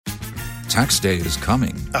Tax day is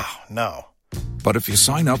coming. Oh, no. But if you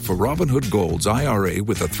sign up for Robinhood Gold's IRA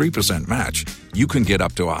with a 3% match, you can get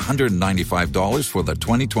up to $195 for the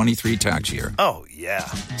 2023 tax year. Oh, yeah.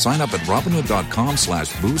 Sign up at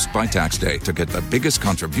Robinhood.com/boost by tax day to get the biggest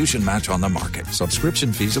contribution match on the market.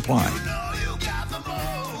 Subscription fees apply.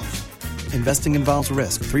 Investing involves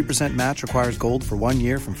risk. 3% match requires gold for 1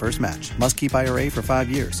 year from first match. Must keep IRA for 5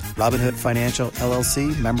 years. Robinhood Financial,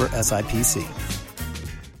 LLC, member SIPC.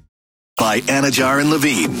 By Anajar and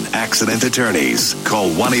Levine, accident attorneys.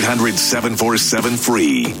 Call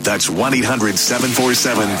 1-800-747-FREE. That's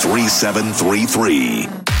 1-800-747-3733.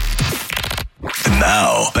 And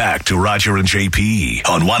now, back to Roger and JP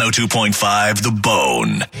on 102.5 The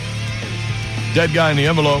Bone. Dead Guy in the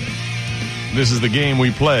Envelope. This is the game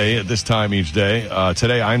we play at this time each day.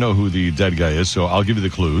 Today, I know who the dead guy is, so I'll give you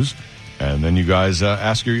the clues. And then you guys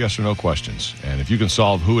ask your yes or no questions. And if you can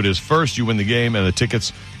solve who it is first, you win the game and the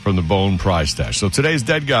tickets from the Bone Prize Stash. So today's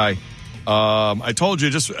dead guy, I told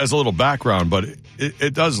you just as a little background, but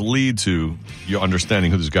it does lead to your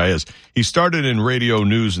understanding who this guy is. He started in radio,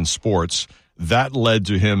 news, and sports. That led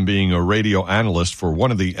to him being a radio analyst for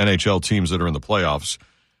one of the NHL teams that are in the playoffs.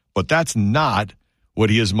 But that's not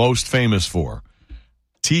what he is most famous for.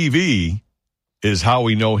 TV is how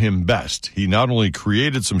we know him best. He not only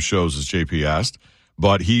created some shows, as JP asked,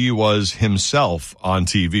 but he was himself on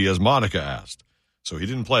TV, as Monica asked. So he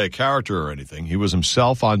didn't play a character or anything. He was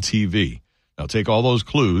himself on TV. Now take all those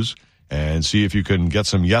clues and see if you can get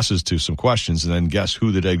some yeses to some questions and then guess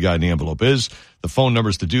who the dead guy in the envelope is. The phone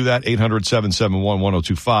numbers to do that,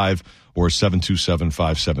 800-771-1025 or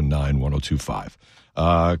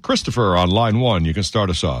 727-579-1025. Christopher on line 1, you can start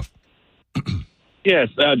us off. Yes,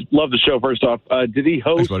 love the show, first off. Did he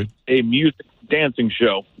host a music dancing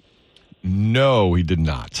show? No, he did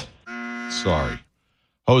not. Sorry.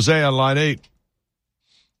 Jose on line 8.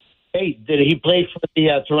 Hey, did he play for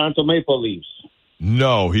the Toronto Maple Leafs?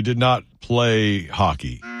 No, he did not play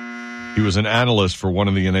hockey. He was an analyst for one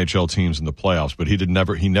of the NHL teams in the playoffs, but he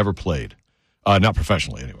never played. Not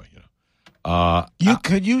professionally, anyway.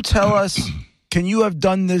 Could you tell us, can you have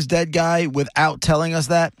done this dead guy without telling us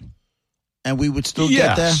that? And we would still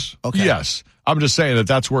get there? Okay. Yes. I'm just saying that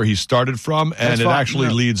that's where he started from, and it actually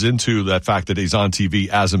leads into that fact that he's on TV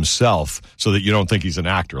as himself so that you don't think he's an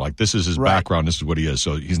actor. Like, this is his background. This is what he is.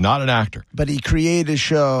 So he's not an actor. But he created a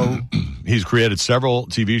show. He's created several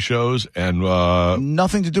TV shows. And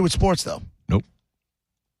nothing to do with sports, though. Nope.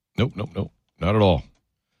 Not at all.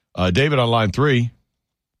 David on line 3.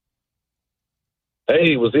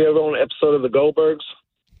 Hey, was he ever on an episode of The Goldbergs?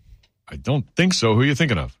 I don't think so. Who are you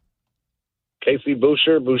thinking of? Casey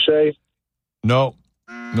Boucher? No.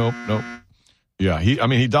 Yeah,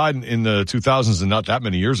 he died in the 2000s and not that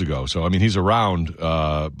many years ago. So, he's around,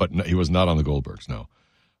 but he was not on the Goldbergs, no.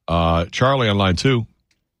 Charlie on line 2.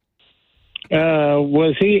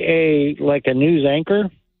 Was he a news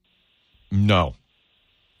anchor? No.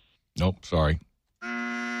 Nope, sorry.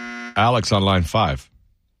 Alex on line 5.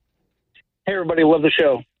 Hey, everybody, love the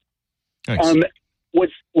show. Thanks.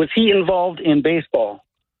 Was he involved in baseball?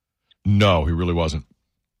 No, he really wasn't.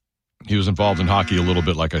 He was involved in hockey a little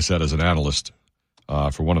bit, like I said, as an analyst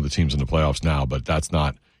for one of the teams in the playoffs now, but that's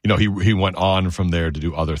not, he went on from there to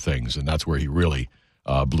do other things, and that's where he really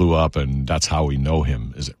blew up, and that's how we know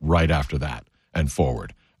him, is right after that and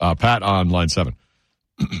forward. Pat on line 7.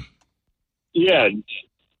 Yeah.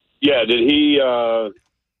 Did he, the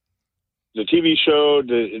TV show,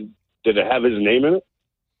 did it have his name in it?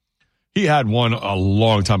 He had one a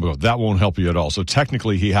long time ago. That won't help you at all. So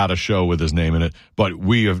technically he had a show with his name in it, but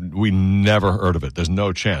we never heard of it. There's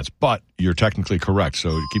no chance. But you're technically correct,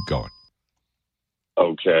 so keep going.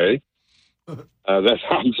 Okay. I'm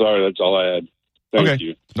sorry, that's all I had. Thank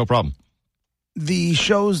you. No problem. The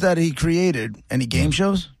shows that he created, any game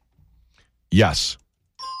shows? Yes.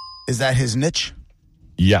 Is that his niche?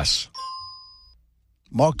 Yes.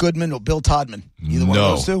 Mark Goodman or Bill Todman? Either one of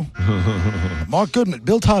those two? Mark Goodman,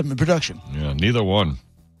 Bill Todman production. Yeah, neither one.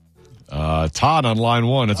 Todd on line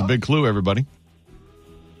 1. That's a big clue, everybody.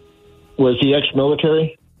 Was he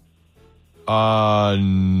ex-military?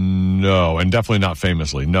 No, and definitely not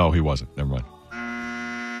famously. No, he wasn't. Never mind.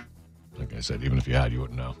 Like I said, even if you had, you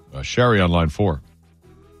wouldn't know. Sherry on line 4.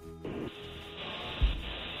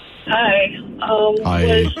 Hi.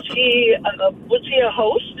 Hi. Was he a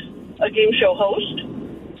host? A game show host?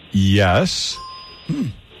 Yes.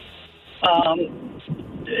 Alex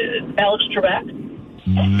Trebek?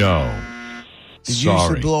 No. Did you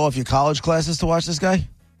used to blow off your college classes to watch this guy?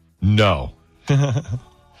 No.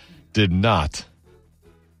 Did not.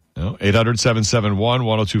 No.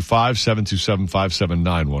 800-771-1025,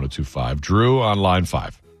 727-579-1025. Drew on line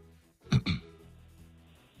 5.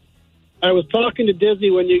 I was talking to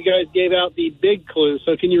Disney when you guys gave out the big clue,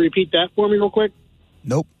 so can you repeat that for me real quick?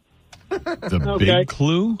 Nope. The big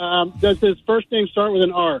clue? Does his first name start with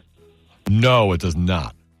an R? No, it does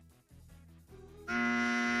not.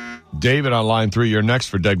 David on line 3, you're next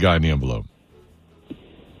for Dead Guy in the Envelope.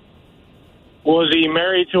 Was he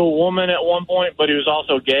married to a woman at one point, but he was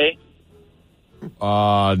also gay?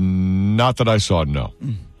 Not that I saw, no.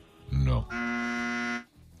 No.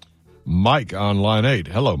 Mike on line 8.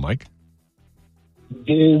 Hello, Mike.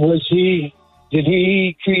 Did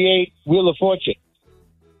he create Wheel of Fortune?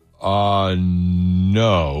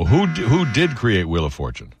 No. Who did create Wheel of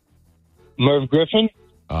Fortune? Merv Griffin?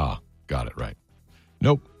 Got it right.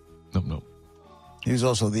 Nope. He was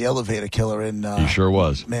also the elevator killer in he sure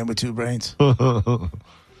was. Man with Two Brains.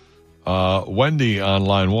 Wendy on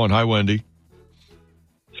line 1. Hi, Wendy.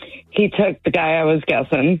 He took the guy I was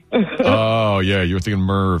guessing. Oh, yeah, you were thinking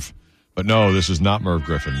Merv. But no, this is not Merv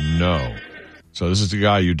Griffin. No. So this is the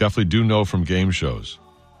guy you definitely do know from game shows.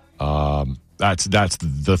 That's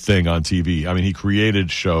the thing on TV. I mean, he created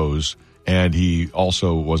shows, and he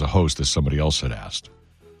also was a host, as somebody else had asked.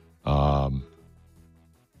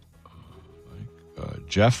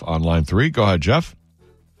 Jeff on line 3. Go ahead, Jeff.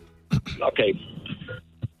 Okay.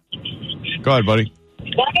 Go ahead, buddy.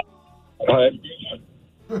 Go ahead.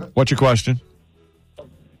 What's your question?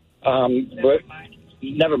 But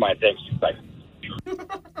never mind. Thanks. Bye.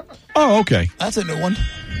 Oh, okay. That's a new one.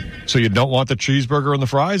 So you don't want the cheeseburger and the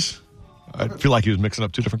fries? I feel like he was mixing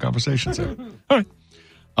up two different conversations there. All right.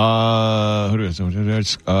 Who do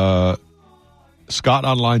I? Scott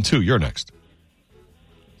on line 2. You're next.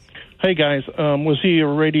 Hey, guys. Was he a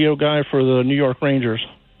radio guy for the New York Rangers?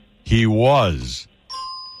 He was.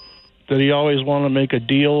 Did he always want to make a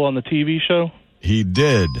deal on the TV show? He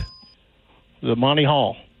did. The Monty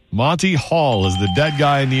Hall. Monty Hall is the dead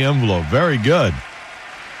guy in the envelope. Very good.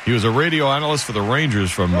 He was a radio analyst for the Rangers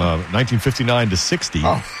from 1959 to 60.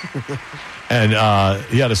 Oh. And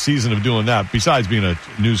he had a season of doing that, besides being a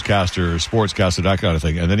newscaster, sportscaster, that kind of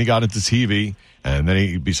thing. And then he got into TV. And then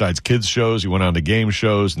he, besides kids shows, he went on to game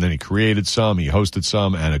shows. And then he created some, he hosted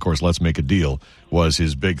some. And, of course, Let's Make a Deal was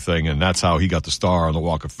his big thing. And that's how he got the star on the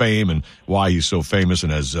Walk of Fame and why he's so famous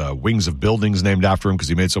and has wings of buildings named after him because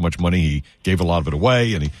he made so much money. He gave a lot of it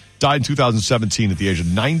away. And he died in 2017 at the age of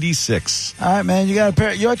 96. All right, man. You got to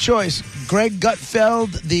pair your choice. Greg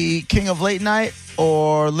Gutfeld, the king of late night,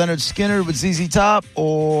 or Leonard Skinner with ZZ Top,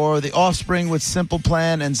 or The Offspring with Simple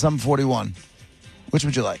Plan and Sum 41. Which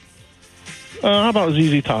would you like? How about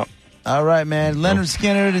ZZ Top? All right, man. Leonard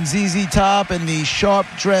Skinner and ZZ Top and the Sharp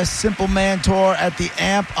Dress Simple Man Tour at the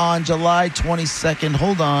AMP on July 22nd.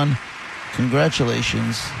 Hold on.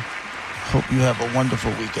 Congratulations. Hope you have a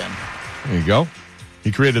wonderful weekend. There you go.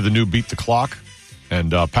 He created the new Beat the Clock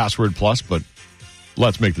and Password Plus, but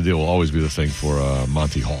Let's Make the Deal will always be the thing for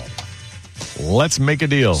Monty Hall. Let's make a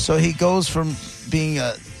deal. So he goes from being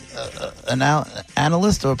an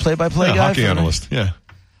analyst or a play-by-play guy? Hockey analyst, yeah.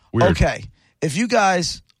 Weird. Okay. If you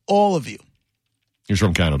guys, all of you. He's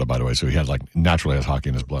from Canada, by the way, so he naturally has hockey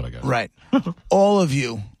in his blood, I guess. Right. All of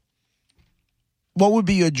you, what would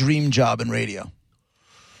be your dream job in radio?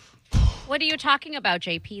 What are you talking about,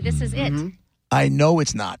 JP? This is it. I know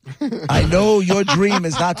it's not. I know your dream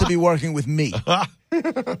is not to be working with me.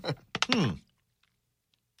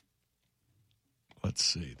 Let's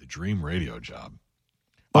see. The dream radio job.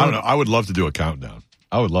 I don't know. I would love to do a countdown.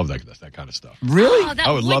 I would love that kind of stuff. Really? Oh,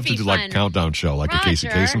 I would love to do like a countdown show, like Roger. a Casey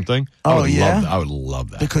Kasem thing. Oh, yeah? I would love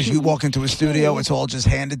that. Because you walk into a studio, it's all just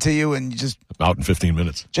handed to you, and you just... Out in 15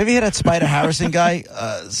 minutes. Did you ever hear that Spider Harrison guy?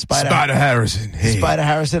 Spider Harrison. Hey. Spider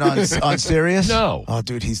Harrison on Sirius? No. Oh,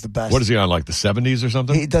 dude, he's the best. What is he on, like the 70s or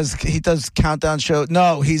something? He does countdown show.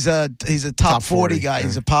 No, he's a top 40 guy. Yeah.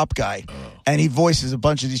 He's a pop guy. And he voices a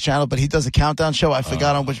bunch of these channels, but he does a countdown show. I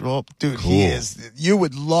forgot on which role. Dude, cool. He is. You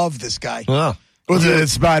would love this guy. What's it?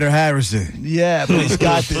 Spider Harrison. Yeah, but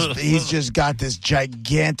he's just got this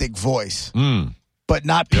gigantic voice. But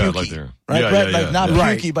not pukey. Right, Brett? Not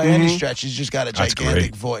pukey by any stretch. He's just got a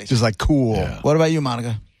gigantic voice. Just like cool. Yeah. What about you,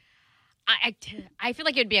 Monica? I feel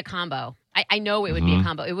like it would be a combo. I know it would be a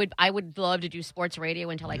combo. I would love to do sports radio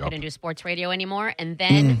until I couldn't do sports radio anymore. And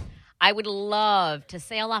then I would love to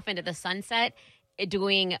sail off into the sunset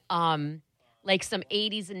doing like some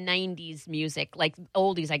 80s and 90s music, like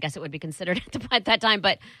oldies, I guess it would be considered at that time,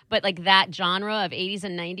 but like that genre of 80s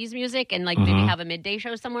and 90s music, and like maybe have a midday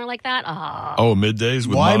show somewhere like that. Oh, middays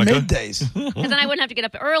with Why Monica? middays? Because then I wouldn't have to get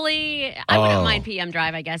up early. I wouldn't mind PM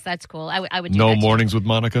drive, I guess. That's cool. I would do No that too. mornings with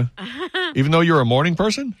Monica? Even though you're a morning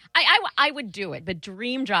person? I would do it, but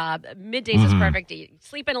dream job, middays is perfect. You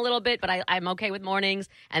sleep in a little bit, but I'm okay with mornings,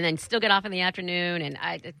 and then still get off in the afternoon, and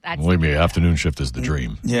that's Believe me, afternoon shift is the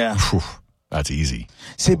dream. Yeah. Whew, that's easy.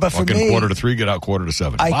 See, but for Fucking me, 6:45, get out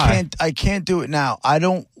 6:45. I can't do it now. I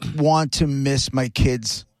don't want to miss my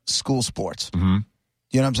kids' school sports. Mm-hmm.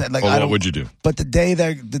 You know what I'm saying? Like, Well, I what don't, would you do? But the day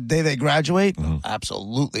they graduate,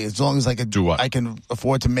 absolutely. As long as I can Do what? I can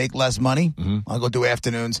afford to make less money. Mm-hmm. I'll go do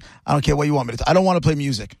afternoons. I don't care what you want me to do. I don't want to play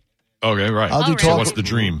music. Okay, right. I'll do So talk. what's the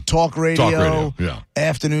dream? Talk radio. Yeah.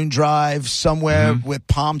 Afternoon drive somewhere with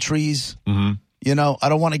palm trees. Mm-hmm. You know, I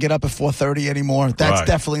don't want to get up at 4:30 anymore. That's Right.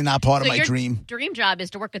 definitely not part So of my your dream. dream job is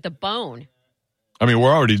to work at the Bone. I mean,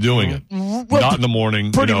 we're already doing it. Not in the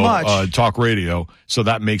morning, pretty much. Talk radio. So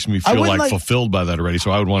that makes me I feel wouldn't like fulfilled by that already.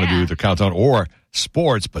 So I would want to do either countdown or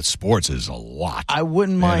sports, but sports is a lot. I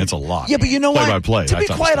wouldn't Man, mind. it's a lot. Yeah, but you know what? Play-by-play, To be that type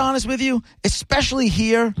of quite stuff. honest with you, especially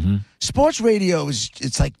here, sports radio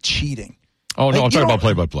it's like cheating. Oh, no, Like, I'm you talking don't- about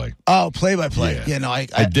play-by-play. Oh, play-by-play. Yeah. Yeah, no, I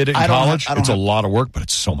did it in I don't college. have- I don't It's a have- lot of work, but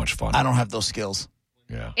it's so much fun. I don't have those skills.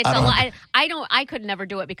 Yeah. It's I a don't lot. I could never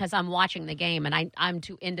do it because I'm watching the game and I'm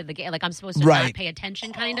too into the game. Like I'm supposed to Right. not pay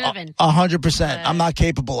attention, kind of. And 100%. I'm not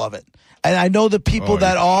capable of it. And I know the people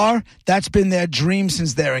that are, that's been their dream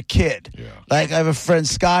since they're a kid. Yeah. Like I have a friend,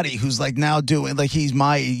 Scotty, who's like now doing, like he's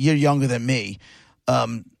my year younger than me.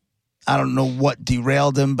 I don't know what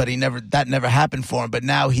derailed him, but that never happened for him. But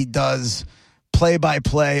now he does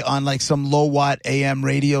play-by-play on like some low-watt AM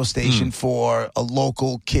radio station for a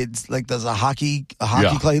local kids, like does a hockey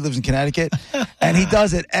club. He lives in Connecticut. And he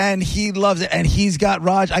does it, and he loves it. And he's got,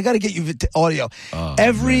 Raj, I got to get you audio.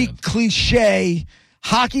 Every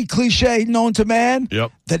hockey cliche known to man, the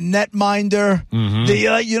netminder,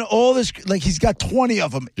 the all this, like he's got 20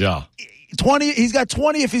 of them. Yeah. 20, he's got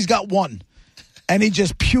 20 if he's got one. And he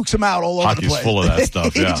just pukes them out all over the Hockey's place. full of that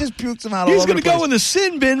stuff, He yeah. just pukes them out all over the place. He's going to go in the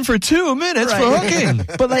sin bin for 2 minutes for hooking.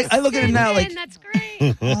 But like, I look at it now, like that's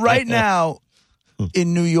great. right now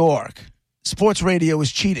in New York, sports radio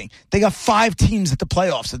is cheating. They got 5 teams at the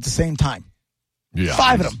playoffs at the same time. Yeah.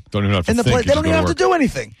 5 of them. Don't even have to In the think. play, You they don't just even go have to work. do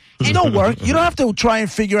anything. There's no work. You don't have to try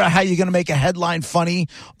and figure out how you're going to make a headline funny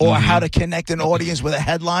or how to connect an audience with a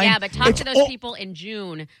headline. Yeah, but talk It's to those all- people in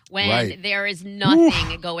June when Right. there is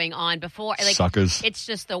nothing going on before. Like, Suckers. It's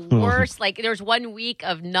just the worst. Like there's 1 week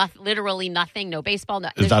of literally nothing, no baseball.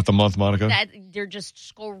 Is that the month, Monica? that they're just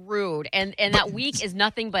screwed, and that week is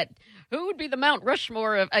nothing but who would be the Mount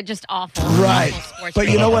Rushmore of just awful, Right. awful sports. But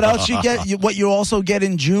you know what else you get? What you also get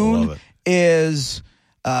in Love June it. is,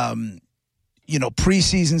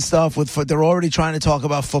 preseason stuff. They're already trying to talk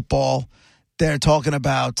about football. They're talking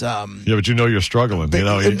about. Yeah, but you know you're struggling. You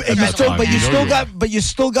know, at that time, you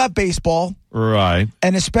still got baseball. Right.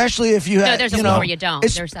 And especially if you have, there's a week where you don't.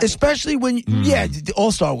 There's that week. especially when, the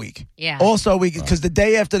All-Star week. Yeah. All-Star week, because the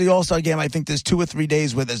day after the All-Star game, I think there's 2 or 3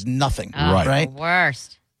 days where there's nothing. Oh, Right. the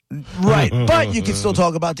worst. Right. But you can still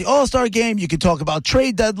talk about the All-Star game. You can talk about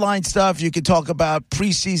trade deadline stuff. You can talk about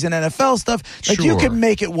preseason NFL stuff. Like, you Sure. can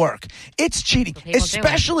make it work. It's cheating, People do it.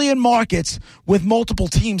 especially in markets with multiple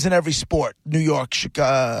teams in every sport. New York,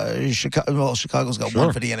 Chicago. Well, Chicago's got Sure.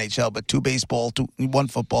 1 for the NHL, but 2 baseball, 1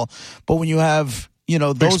 football. But when you have,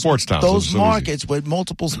 those sports towns, those it's so markets with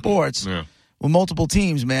multiple sports, Yeah. with multiple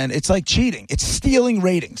teams, man, it's like cheating. It's stealing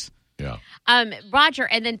ratings. Yeah. Roger,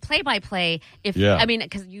 and then play-by-play. Yeah. I mean,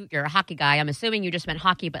 because you're a hockey guy, I'm assuming you just meant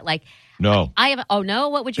hockey, but like, No. I have. Oh no,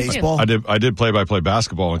 what would you Baseball? do? I did play-by-play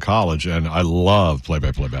basketball in college, and I love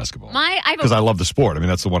play-by-play basketball. Because I love the sport. I mean,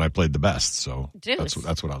 that's the one I played the best. So Deuce.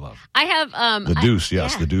 that's what I love. I have The Deuce,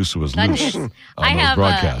 yes, the Deuce was The loose Deuce. on I those have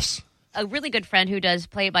broadcasts. a really good friend who does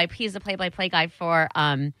he's the play-by-play guy for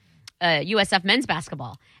USF men's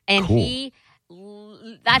basketball, and Cool.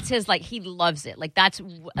 that's his, like, he loves it. Like, that's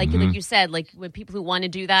like you said, like, when people who want to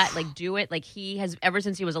do that, like, do it. Like, he has, ever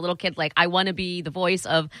since he was a little kid, like, I want to be the voice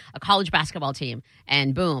of a college basketball team,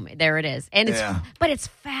 and boom, there it is. And but it's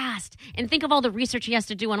fast, and think of all the research he has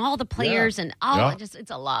to do on all the players, and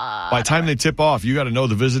it's a lot. By the time they tip off, you got to know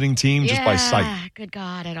the visiting team just by sight. Good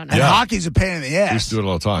God, I don't know. And hockey's a pain in the ass. We used to do it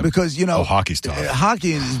all the time. Because, hockey's tough.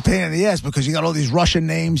 Hockey is a pain in the ass because you got all these Russian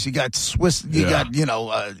names, you got Swiss, you got,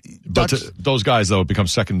 But Dutch. those those guys, though, it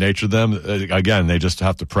becomes second nature to them. Again, they just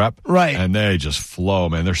have to prep. Right. And they just flow,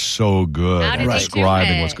 man. They're so good How at did they do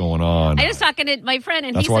describing it? what's going on. I was talking to my friend,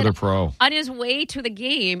 and That's he why said they're pro. on his way to the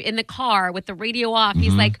game in the car with the radio off,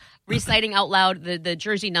 he's like reciting out loud the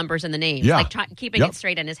jersey numbers and the names, Yeah. like keeping Yep. it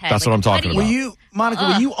straight in his head. That's like, what I'm talking do you- about. Were you, Monica,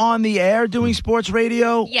 were you on the air doing sports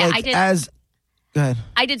radio? Yeah, Like, I did. Go ahead.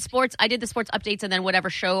 I did sports. I did the sports updates, and then whatever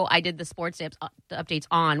show I did the sports the updates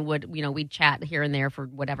on we'd chat here and there for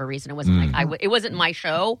whatever reason. It wasn't it wasn't my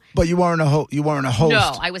show. But you weren't a host. You weren't a host.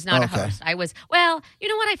 No, I was not a Okay. host. I was you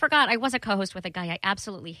know what? I forgot. I was a co-host with a guy I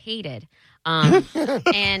absolutely hated. And You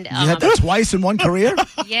had that twice in one career?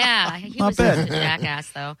 yeah, he Not was bad. just a jackass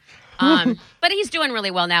though. But he's doing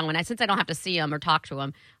really well now. Since I don't have to see him or talk to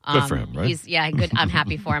him, Good for him, right? He's good. I'm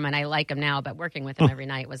happy for him, and I like him now. But working with him every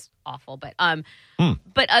night was awful. But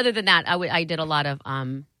but other than that, I did a lot of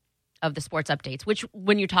the sports updates. Which,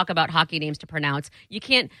 when you talk about hockey names to pronounce, you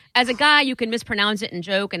can't. As a guy, you can mispronounce it and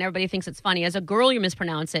joke, and everybody thinks it's funny. As a girl, you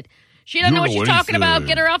mispronounce it. She doesn't know what she's talking about.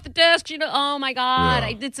 Get her off the desk. Oh my God!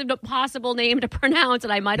 Yeah. It's an impossible name to pronounce,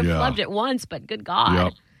 and I might have flubbed it once, but good God.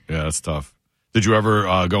 Yep. Yeah, that's tough. Did you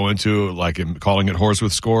ever go into calling it Horse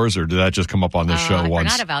with Scores, or did that just come up on this show I once?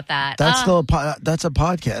 forgot about that. That's that's a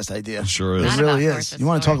podcast idea. Sure It is. really about is. horses You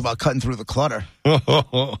want to talk about cutting through the clutter?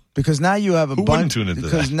 Who Because now you have a wouldn't bunch. tune into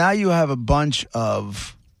Because that? now you have a bunch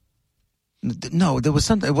of. No, there was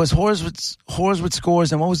something. It was Whores with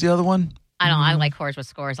Scores, and what was the other one? I like Horse with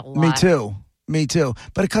Scores a lot. Me too.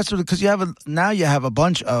 But it cuts through because you have a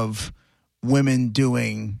bunch of women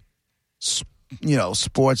doing,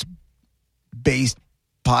 sports based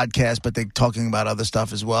podcasts, but they're talking about other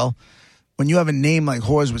stuff as well. When you have a name like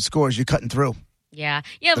Whores with Scores, you're cutting through. Yeah,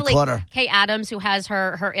 yeah. The But clutter. Kay Adams, who has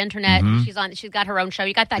her internet, she's got her own show.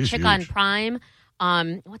 You got that She's chick huge. on Prime.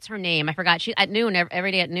 What's her name? I forgot. She at noon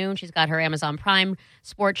every day at noon. She's got her Amazon Prime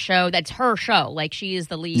sports show. That's her show. Like she is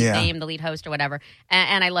the lead name, the lead host or whatever.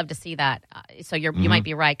 And I love to see that. So you might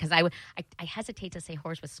be right because I hesitate to say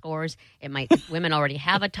Horse with Scores. It might women already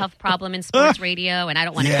have a tough problem in sports radio, and I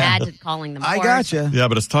don't want to add to calling them. I horse. gotcha. Yeah,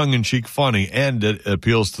 but it's tongue in cheek funny, and it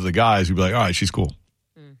appeals to the guys who be like, all right, she's cool.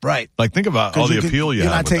 Right. Like, think about all the appeal you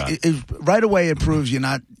you're have not with that. right away, it proves you're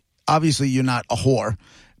not a whore,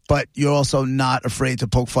 but you're also not afraid to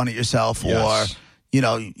poke fun at yourself Yes.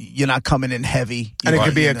 or, you're not coming in heavy. And it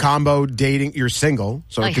could be a combo dating. You're single,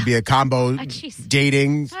 so it could be a combo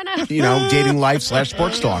dating, dating life /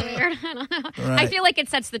 sports talk. I don't know. I feel like it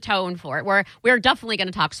sets the tone for it. We're definitely going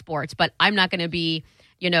to talk sports, but I'm not going to be,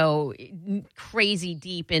 crazy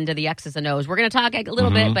deep into the X's and O's. We're going to talk a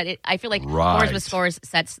little bit, but I feel like Horse with Scores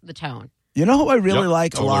sets the tone. You know who I really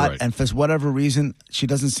like totally a lot, right. and for whatever reason, she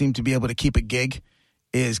doesn't seem to be able to keep a gig,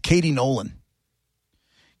 is Katie Nolan.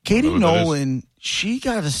 Katie know who that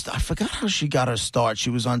is. Nolan, I forgot how she got her start.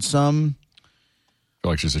 She was on some... I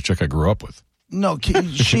feel like she's a chick I grew up with. No, she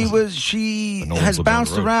Nolan's has lived down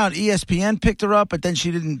bounced the road. around. ESPN picked her up, but then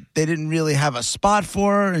they didn't really have a spot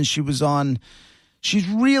for her, and she's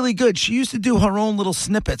really good. She used to do her own little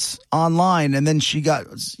snippets online, and then she got,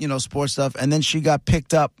 sports stuff, and then she got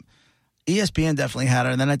picked up. ESPN definitely had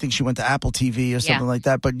her, and then I think she went to Apple TV or something like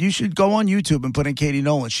that. But you should go on YouTube and put in Katie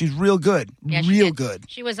Nolan. She's real good. Yeah, real good.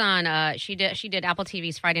 She was on. She did Apple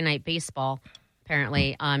TV's Friday Night Baseball,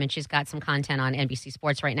 apparently, and she's got some content on NBC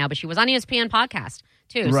Sports right now. But she was on ESPN podcast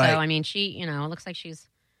too. Right. So I mean, she it looks like she's.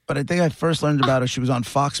 But I think I first learned about her. She was on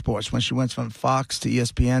Fox Sports when she went from Fox to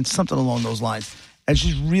ESPN, something along those lines. And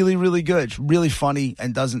she's really, really good. She's really funny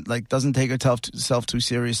and doesn't take herself too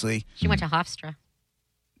seriously. She went to Hofstra.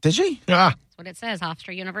 Did she? Yeah. That's what it says,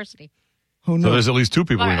 Hofstra University. Who knows? So there's at least two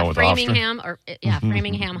people we know with Hofstra. Framingham,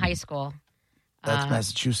 Framingham High School. That's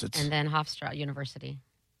Massachusetts. And then Hofstra University.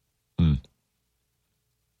 I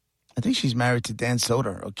think she's married to Dan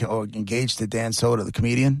Soder or engaged to Dan Soder, the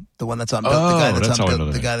comedian, the one that's on the guy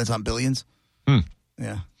that's on Billions.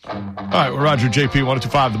 Yeah. All right, we're Roger JP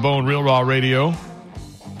 102.5 The Bone, Real Raw Radio.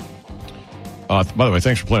 By the way,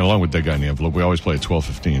 thanks for playing along with Dead Guy in the Envelope. We always play at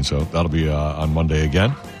 12:15, so that'll be on Monday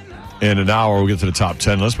again. In an hour, we'll get to the top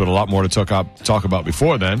 10 list, but a lot more to talk about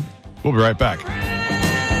before then. We'll be right back.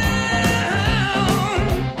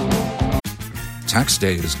 Tax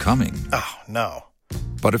day is coming. Oh, no.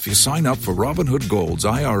 But if you sign up for Robinhood Gold's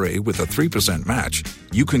IRA with a 3% match,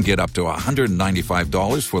 you can get up to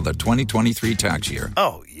 $195 for the 2023 tax year.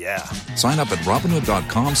 Oh, yeah. Sign up at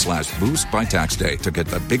Robinhood.com/boost by tax day to get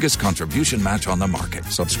the biggest contribution match on the market.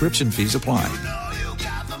 Subscription fees apply.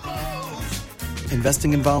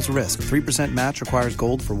 Investing involves risk. 3% match requires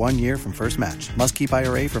gold for 1 year from first match. Must keep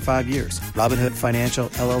IRA for 5 years. Robinhood Financial,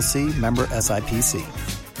 LLC, member SIPC.